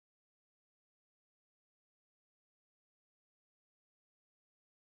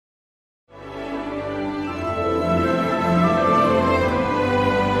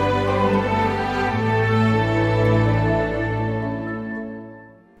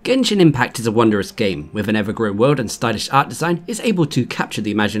Genshin Impact is a wondrous game, with an ever-growing world and stylish art design is able to capture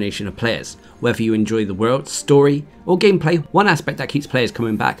the imagination of players. Whether you enjoy the world, story, or gameplay, one aspect that keeps players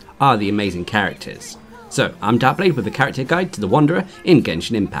coming back are the amazing characters. So, I'm Darcblade with a character guide to the Wanderer in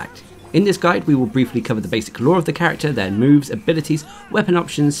Genshin Impact. In this guide, we will briefly cover the basic lore of the character, their moves, abilities, weapon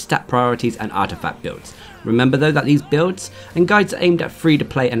options, stat priorities, and artifact builds. Remember though that these builds and guides are aimed at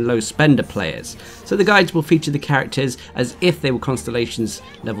free-to-play and low-spender players, so the guides will feature the characters as if they were Constellations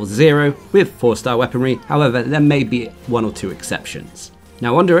level 0 with 4-star weaponry, however there may be 1 or 2 exceptions.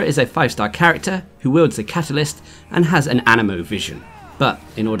 Now Wanderer is a 5-star character who wields a catalyst and has an anemo vision, but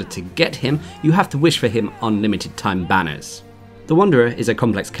in order to get him, you have to wish for him on limited time banners. The Wanderer is a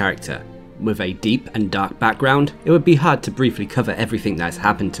complex character. With a deep and dark background, it would be hard to briefly cover everything that has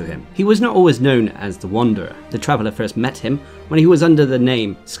happened to him. He was not always known as the Wanderer. The Traveller first met him when he was under the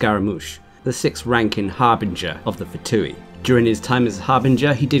name Scaramouche, the 6th ranking Harbinger of the F2P. During his time as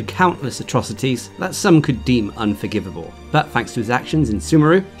Harbinger, he did countless atrocities that some could deem unforgivable. But thanks to his actions in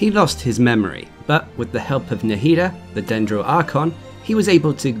Sumeru, he lost his memory. But with the help of Nahida, the Dendro Archon, he was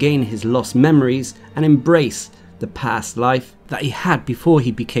able to gain his lost memories and embrace the past life that he had before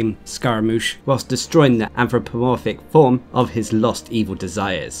he became Scaramouche, whilst destroying the anthropomorphic form of his lost evil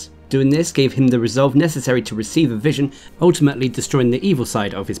desires. Doing this gave him the resolve necessary to receive a vision, ultimately destroying the evil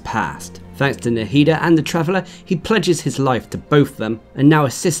side of his past. Thanks to Nahida and the Traveller, he pledges his life to both them and now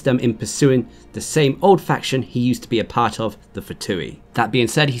assists them in pursuing the same old faction he used to be a part of, the F2P. That being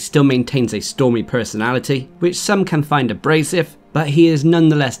said, he still maintains a stormy personality, which some can find abrasive, but he is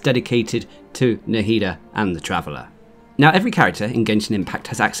nonetheless dedicated to Nahida and the Traveller. Now every character in Genshin Impact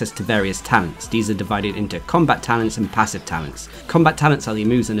has access to various talents. These are divided into combat talents and passive talents. Combat talents are the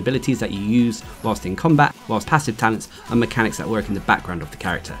moves and abilities that you use whilst in combat, whilst passive talents are mechanics that work in the background of the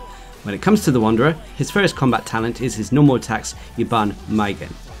character. When it comes to the Wanderer, his first combat talent is his normal attacks Yaban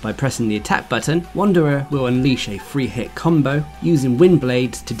Maigen. By pressing the attack button, Wanderer will unleash a 3-hit combo using wind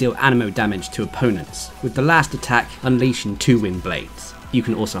blades to deal anemo damage to opponents, with the last attack unleashing 2 wind blades. You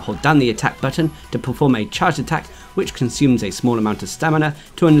can also hold down the attack button to perform a charged attack which consumes a small amount of stamina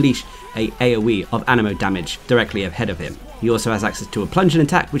to unleash a AoE of anemo damage directly ahead of him. He also has access to a plunging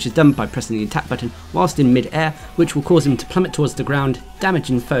attack which is done by pressing the attack button whilst in mid-air, which will cause him to plummet towards the ground,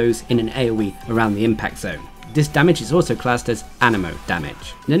 damaging foes in an AoE around the impact zone. This damage is also classed as anemo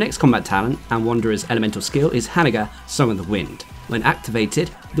damage. The next combat talent and Wanderer's elemental skill is Hanaga, Song of the Wind. When activated,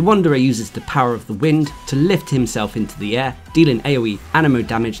 the Wanderer uses the power of the wind to lift himself into the air, dealing AoE anemo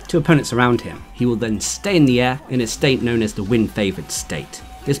damage to opponents around him. He will then stay in the air in a state known as the wind-favoured state.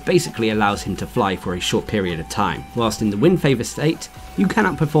 This basically allows him to fly for a short period of time. Whilst in the wind-favoured state, you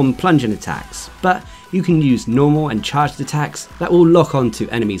cannot perform plunging attacks, but you can use normal and charged attacks that will lock onto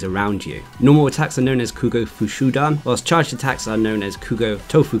enemies around you. Normal attacks are known as Kugo Fushudan, whilst charged attacks are known as Kugo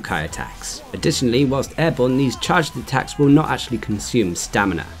Tofukai attacks. Additionally, whilst airborne, these charged attacks will not actually consume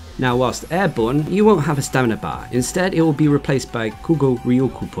stamina. Now whilst airborne, you won't have a stamina bar, instead it will be replaced by Kugo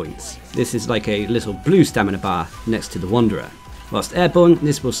Ryoku points. This is like a little blue stamina bar next to the Wanderer. Whilst airborne,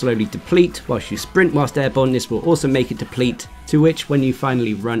 this will slowly deplete. Whilst you sprint whilst airborne, this will also make it deplete, to which when you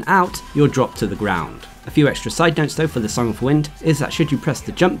finally run out, you'll drop to the ground. A few extra side notes though for the Song of Wind is that should you press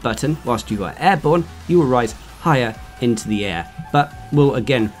the jump button whilst you are airborne, you will rise higher into the air, but will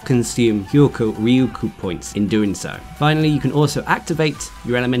again consume Hyoko Ryuku points in doing so. Finally, you can also activate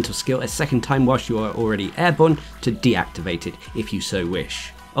your elemental skill a second time whilst you are already airborne to deactivate it if you so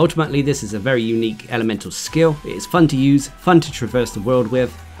wish. Ultimately, this is a very unique elemental skill. It is fun to use, fun to traverse the world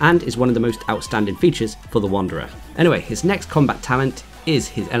with, and is one of the most outstanding features for the Wanderer. Anyway, his next combat talent is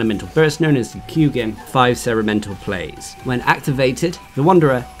his elemental burst known as the Kyugen 5 Ceremental Plays. When activated, the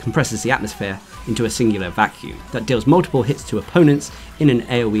Wanderer compresses the atmosphere into a singular vacuum that deals multiple hits to opponents in an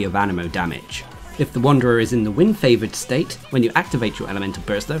AoE of anemo damage. If the Wanderer is in the wind-favoured state, when you activate your elemental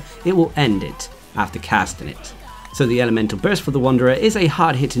burst though, it will end it after casting it. So the elemental burst for the Wanderer is a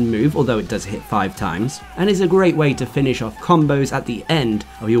hard hitting move, although it does hit 5 times, and is a great way to finish off combos at the end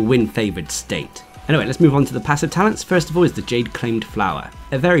of your wind-favoured state. Anyway, let's move on to the passive talents. First of all is the Jade Claimed Flower,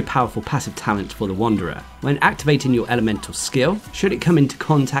 a very powerful passive talent for the Wanderer. When activating your elemental skill, should it come into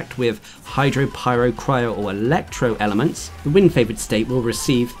contact with Hydro, Pyro, Cryo or Electro elements, the wind-favoured state will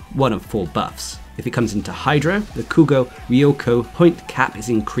receive one of 4 buffs. If it comes into Hydro, the Kugo Ryoko point cap is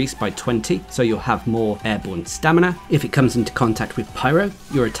increased by 20, so you'll have more airborne stamina. If it comes into contact with Pyro,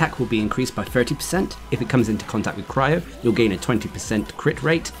 your attack will be increased by 30%. If it comes into contact with Cryo, you'll gain a 20% crit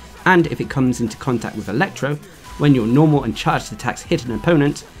rate. And if it comes into contact with Electro, when your normal and charged attacks hit an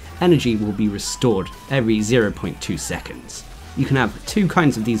opponent, energy will be restored every 0.2 seconds. You can have 2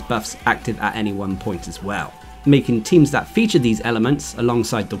 kinds of these buffs active at any one point as well. making teams that feature these elements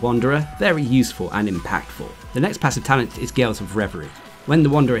alongside the Wanderer very useful and impactful. The next passive talent is Gales of Reverie. When the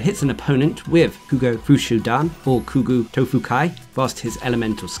Wanderer hits an opponent with Kugo Fushudan or Kugu Tofukai, whilst his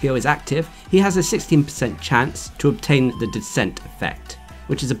elemental skill is active, he has a 16% chance to obtain the Descent effect,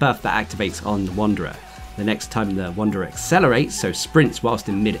 which is a buff that activates on the Wanderer. The next time the Wanderer accelerates, so sprints whilst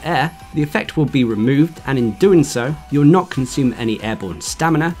in mid-air, the effect will be removed, and in doing so, you'll not consume any airborne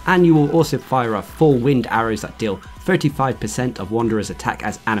stamina, and you will also fire off 4 wind arrows that deal 35% of Wanderer's attack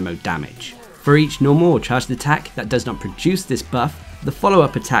as anemo damage. For each normal or charged attack that does not produce this buff, the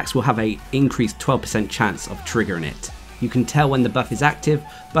follow-up attacks will have a increased 12% chance of triggering it. You can tell when the buff is active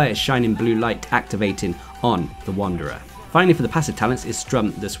by a shining blue light activating on the Wanderer. Finally, for the passive talents is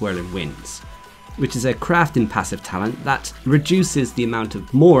Strum the Swirling Winds, which is a crafting passive talent that reduces the amount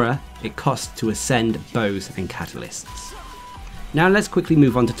of mora it costs to ascend bows and catalysts. Now let's quickly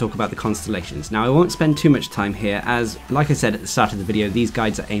move on to talk about the constellations. Now I won't spend too much time here as, like I said at the start of the video, these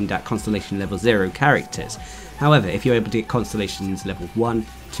guides are aimed at constellation level 0 characters. However, if you're able to get constellations level 1,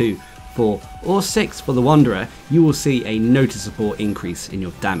 2, 4 or 6 for the Wanderer, you will see a noticeable increase in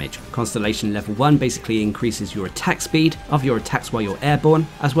your damage. Constellation level 1 basically increases your attack speed of your attacks while you're airborne,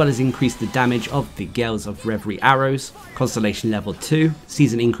 as well as increase the damage of the Gales of Reverie arrows. Constellation level 2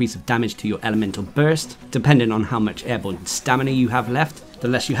 sees an increase of damage to your elemental burst. Depending on how much airborne stamina you have left, the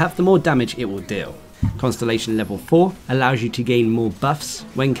less you have, the more damage it will deal. Constellation level 4 allows you to gain more buffs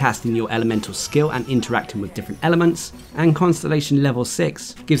when casting your elemental skill and interacting with different elements, and Constellation level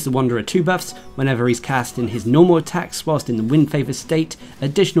 6 gives the Wanderer 2 buffs whenever he's casting his normal attacks whilst in the wind favor state.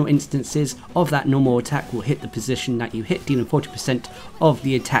 Additional instances of that normal attack will hit the position that you hit, dealing 40% of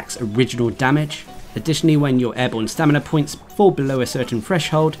the attack's original damage. Additionally, when your airborne stamina points fall below a certain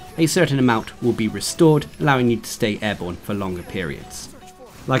threshold, a certain amount will be restored, allowing you to stay airborne for longer periods.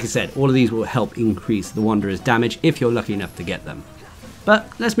 Like I said, all of these will help increase the Wanderer's damage if you're lucky enough to get them.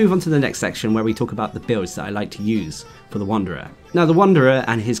 But let's move on to the next section where we talk about the builds that I like to use for the Wanderer. Now the Wanderer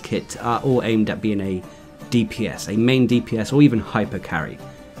and his kit are all aimed at being a DPS, a main DPS or even hyper carry.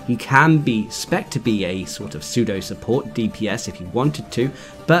 He can be spec'd to be a sort of pseudo support DPS if you wanted to,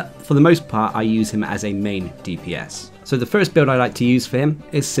 but for the most part I use him as a main DPS. So the first build I like to use for him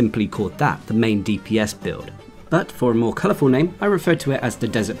is simply called that, the main DPS build. But for a more colourful name, I refer to it as the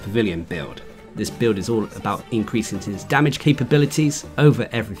Desert Pavilion build. This build is all about increasing his damage capabilities over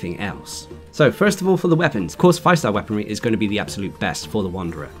everything else. So first of all, for the weapons, of course 5-star weaponry is going to be the absolute best for the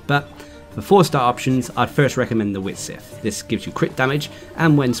Wanderer, but for 4-star options, I'd first recommend the Witsith. This gives you crit damage,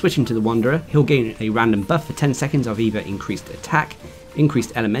 and when switching to the Wanderer, he'll gain a random buff for 10 seconds of either increased attack,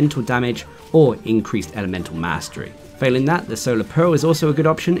 increased elemental damage, or increased elemental mastery. Failing that, the Solar Pearl is also a good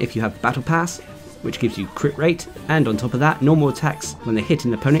option if you have Battle Pass, which gives you crit rate, and on top of that, normal attacks when they hit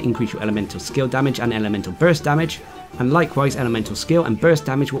an opponent increase your elemental skill damage and elemental burst damage, and likewise elemental skill and burst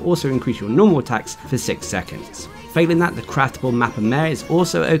damage will also increase your normal attacks for 6 seconds. Failing that, the craftable Mappa Mare is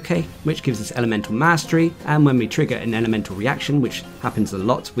also okay, which gives us elemental mastery, and when we trigger an elemental reaction, which happens a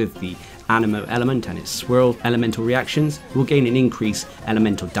lot with the Anemo element and its swirl elemental reactions, we'll gain an increased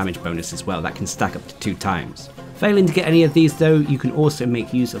elemental damage bonus as well that can stack up to 2 times. Failing to get any of these though, you can also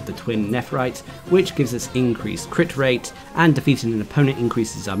make use of the Twin Nephrite, which gives us increased crit rate, and defeating an opponent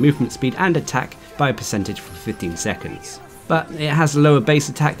increases our movement speed and attack by a percentage for 15 seconds. But it has a lower base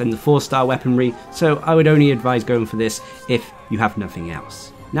attack than the 4-star weaponry, so I would only advise going for this if you have nothing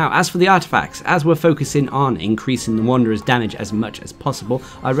else. Now as for the artifacts, as we're focusing on increasing the Wanderer's damage as much as possible,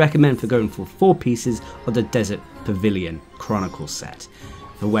 I recommend for going for 4 pieces of the Desert Pavilion Chronicle set.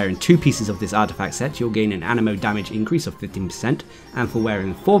 For wearing 2 pieces of this artifact set, you'll gain an anemo damage increase of 15%, and for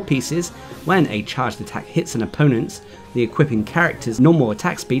wearing 4 pieces, when a charged attack hits an opponent, the equipping character's normal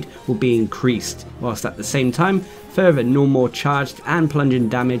attack speed will be increased, whilst at the same time, further normal charged and plunging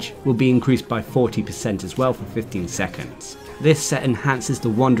damage will be increased by 40% as well for 15 seconds. This set enhances the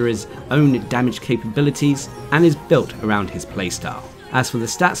Wanderer's own damage capabilities and is built around his playstyle. As for the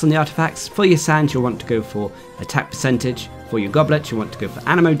stats on the artifacts, for your sands you'll want to go for attack percentage, for your goblets you'll want to go for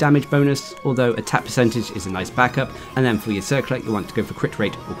anemo damage bonus, although attack percentage is a nice backup, and then for your circlet you'll want to go for crit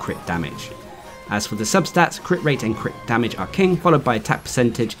rate or crit damage. As for the substats, crit rate and crit damage are king, followed by attack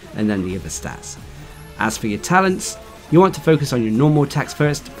percentage and then the other stats. As for your talents, you want to focus on your normal attacks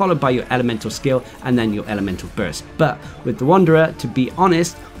first, followed by your elemental skill and then your elemental burst. But with the Wanderer, to be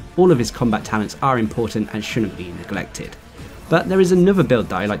honest, all of his combat talents are important and shouldn't be neglected. But there is another build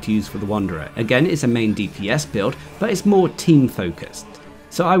that I like to use for the Wanderer. Again, it's a main DPS build, but it's more team focused.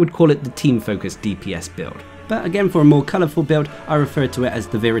 So I would call it the team focused DPS build. But again, for a more colourful build, I refer to it as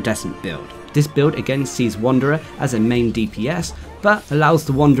the Viridescent build. This build again sees Wanderer as a main DPS, but allows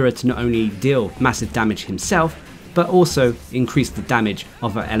the Wanderer to not only deal massive damage himself, but also increase the damage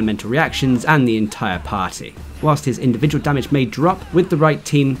of our elemental reactions and the entire party. Whilst his individual damage may drop, with the right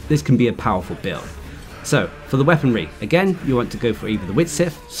team this can be a powerful build. So for the weaponry, again you want to go for either the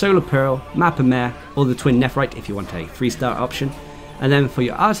Witsith, Solar Pearl, Mappa Mare, or the Twin Nephrite if you want a 3-star option. And then for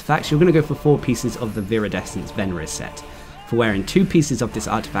your artifacts, you're going to go for 4 pieces of the Viridescence Veneris set. For wearing 2 pieces of this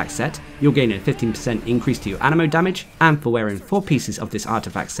artifact set, you'll gain a 15% increase to your animo damage, and for wearing 4 pieces of this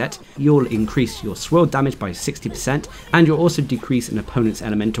artifact set, you'll increase your swirl damage by 60%, and you'll also decrease an opponent's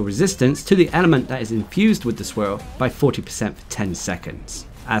elemental resistance to the element that is infused with the swirl by 40% for 10 seconds.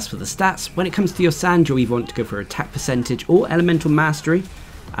 As for the stats, when it comes to your sand, you'll either want to go for attack percentage or elemental mastery.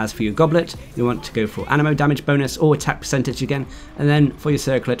 As for your goblet, you want to go for animo damage bonus or attack percentage again, and then for your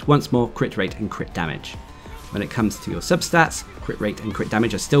circlet, once more crit rate and crit damage. When it comes to your substats, crit rate and crit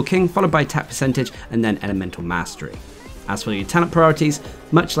damage are still king, followed by attack percentage and then elemental mastery. As for your talent priorities,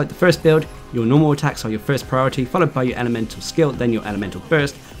 much like the first build, your normal attacks are your first priority, followed by your elemental skill, then your elemental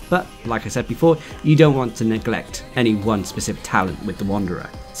burst, but like I said before, you don't want to neglect any one specific talent with the Wanderer.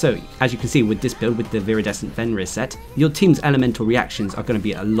 So as you can see with this build with the Viridescent Veneris set, your team's elemental reactions are going to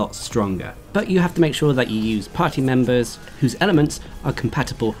be a lot stronger. But you have to make sure that you use party members whose elements are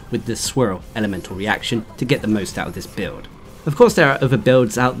compatible with the Swirl elemental reaction to get the most out of this build. Of course there are other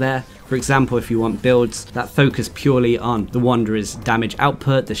builds out there. For example, if you want builds that focus purely on the Wanderer's damage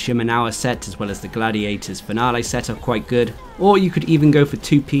output, the Shimenawa set as well as the Gladiator's Finale set are quite good. Or you could even go for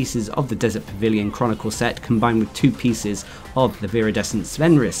 2 pieces of the Desert Pavilion Chronicle set combined with 2 pieces of the Viridescent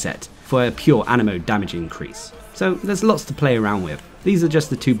Veneris set for a pure animo damage increase. So there's lots to play around with. These are just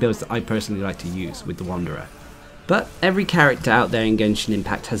the 2 builds that I personally like to use with the Wanderer. But every character out there in Genshin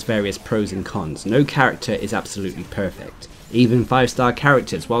Impact has various pros and cons. No character is absolutely perfect. Even 5-star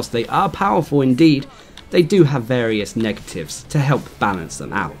characters, whilst they are powerful indeed, they do have various negatives to help balance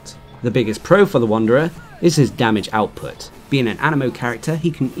them out. The biggest pro for the Wanderer is his damage output. Being an animo character,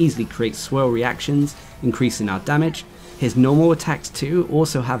 he can easily create swirl reactions, increasing our damage. His normal attacks too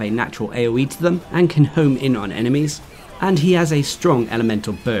also have a natural AoE to them and can home in on enemies, and he has a strong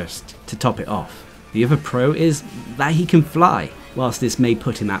elemental burst to top it off. The other pro is that he can fly. Whilst this may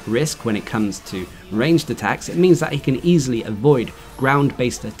put him at risk when it comes to ranged attacks, it means that he can easily avoid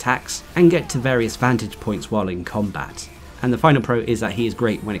ground-based attacks and get to various vantage points while in combat. And the final pro is that he is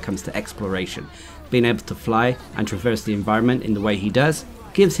great when it comes to exploration. Being able to fly and traverse the environment in the way he does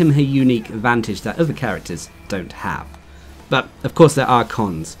gives him a unique advantage that other characters don't have. But of course there are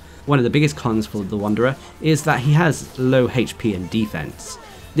cons. One of the biggest cons for the Wanderer is that he has low HP and defense.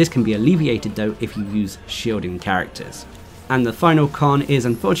 This can be alleviated though if you use shielding characters. And the final con is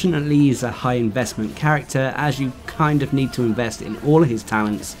unfortunately he's a high investment character, as you kind of need to invest in all of his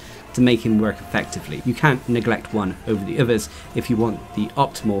talents to make him work effectively. You can't neglect one over the others if you want the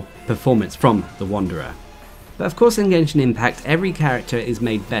optimal performance from the Wanderer. But of course in Genshin Impact every character is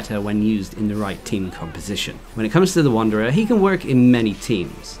made better when used in the right team composition. When it comes to the Wanderer, he can work in many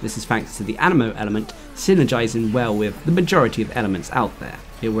teams. This is thanks to the animo element synergizing well with the majority of elements out there.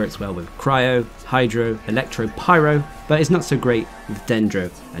 It works well with Cryo, Hydro, Electro, Pyro, but it's not so great with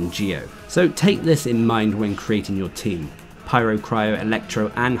Dendro and Geo. So take this in mind when creating your team. Pyro, Cryo,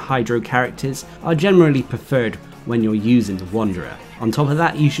 Electro and Hydro characters are generally preferred when you're using the Wanderer. On top of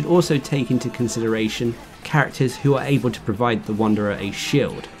that, you should also take into consideration characters who are able to provide the Wanderer a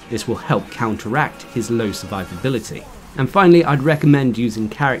shield. This will help counteract his low survivability. And finally, I'd recommend using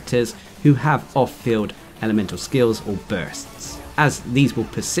characters who have off-field elemental skills or bursts, as these will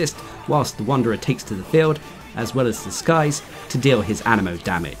persist whilst the Wanderer takes to the field, as well as the skies, to deal his animo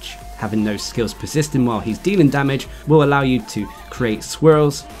damage. Having those skills persisting while he's dealing damage will allow you to create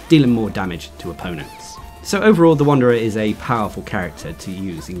swirls, dealing more damage to opponents. So overall, the Wanderer is a powerful character to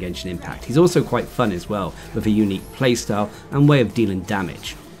use in Genshin Impact. He's also quite fun as well, with a unique playstyle and way of dealing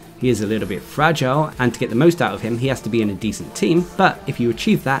damage. He is a little bit fragile, and to get the most out of him, he has to be in a decent team, but if you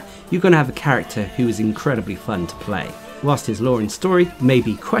achieve that, you're going to have a character who is incredibly fun to play. Whilst his lore and story may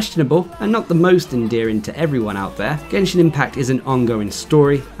be questionable and not the most endearing to everyone out there, Genshin Impact is an ongoing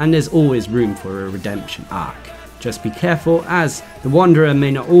story, and there's always room for a redemption arc. Just be careful, as the Wanderer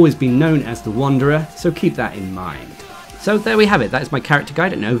may not always be known as the Wanderer, so keep that in mind. So there we have it, that is my character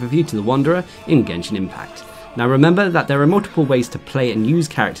guide and overview to the Wanderer in Genshin Impact. Now remember that there are multiple ways to play and use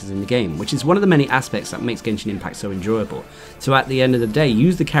characters in the game, which is one of the many aspects that makes Genshin Impact so enjoyable. So at the end of the day,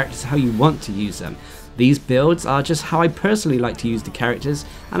 use the characters how you want to use them. These builds are just how I personally like to use the characters,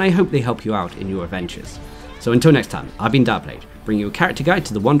 and I hope they help you out in your adventures. So until next time, I've been Darcblade, bringing you a character guide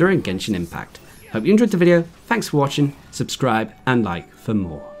to the Wanderer in Genshin Impact. Hope you enjoyed the video, thanks for watching, subscribe and like for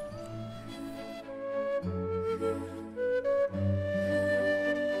more.